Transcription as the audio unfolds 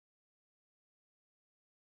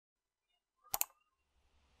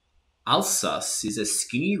Alsace is a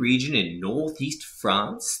skinny region in northeast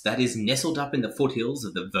France that is nestled up in the foothills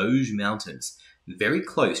of the Vosges Mountains, very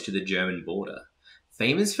close to the German border,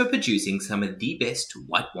 famous for producing some of the best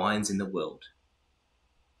white wines in the world.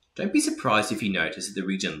 Don't be surprised if you notice that the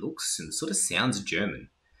region looks and sort of sounds German.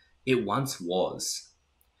 It once was.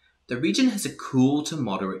 The region has a cool to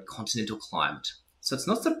moderate continental climate, so it's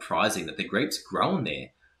not surprising that the grapes grown there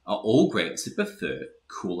are all grapes that prefer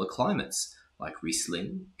cooler climates, like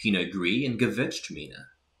Riesling, Pinot Gris, and Gewürztraminer.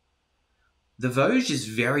 The Vosges is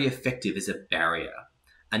very effective as a barrier,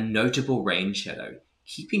 a notable rain shadow,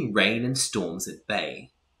 keeping rain and storms at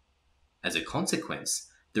bay. As a consequence,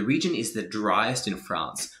 the region is the driest in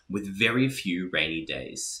France, with very few rainy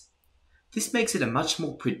days. This makes it a much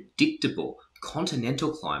more predictable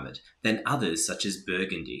continental climate than others such as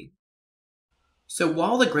Burgundy. So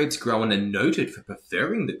while the grapes grown are noted for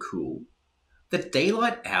preferring the cool, the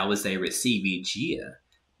daylight hours they receive each year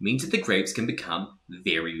means that the grapes can become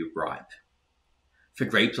very ripe. For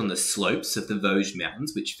grapes on the slopes of the Vosges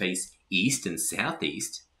Mountains, which face east and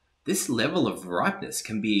southeast, this level of ripeness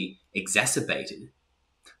can be exacerbated.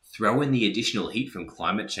 Throw in the additional heat from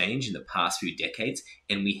climate change in the past few decades,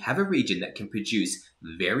 and we have a region that can produce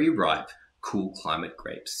very ripe, cool climate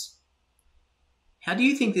grapes. How do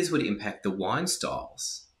you think this would impact the wine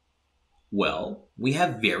styles? Well, we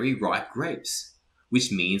have very ripe grapes,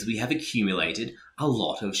 which means we have accumulated a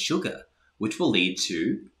lot of sugar, which will lead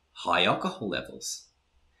to high alcohol levels.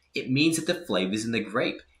 It means that the flavors in the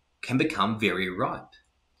grape can become very ripe.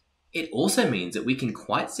 It also means that we can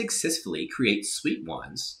quite successfully create sweet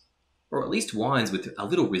wines, or at least wines with a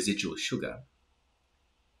little residual sugar.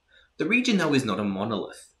 The region, though, is not a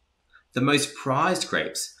monolith. The most prized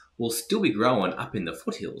grapes will still be grown up in the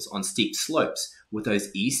foothills on steep slopes with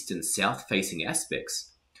those east and south-facing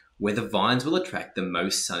aspects, where the vines will attract the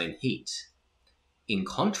most sun and heat. In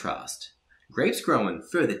contrast, grapes grown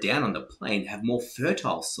further down on the plain have more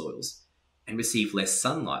fertile soils and receive less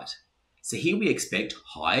sunlight, so here we expect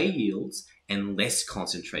higher yields and less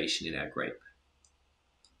concentration in our grape.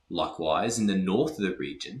 Likewise, in the north of the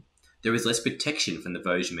region, there is less protection from the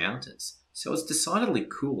Vosges Mountains, so it's decidedly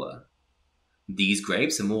cooler. These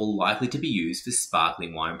grapes are more likely to be used for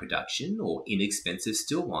sparkling wine production or inexpensive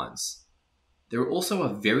still wines. There are also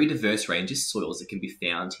a very diverse range of soils that can be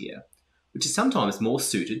found here, which is sometimes more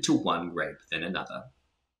suited to one grape than another.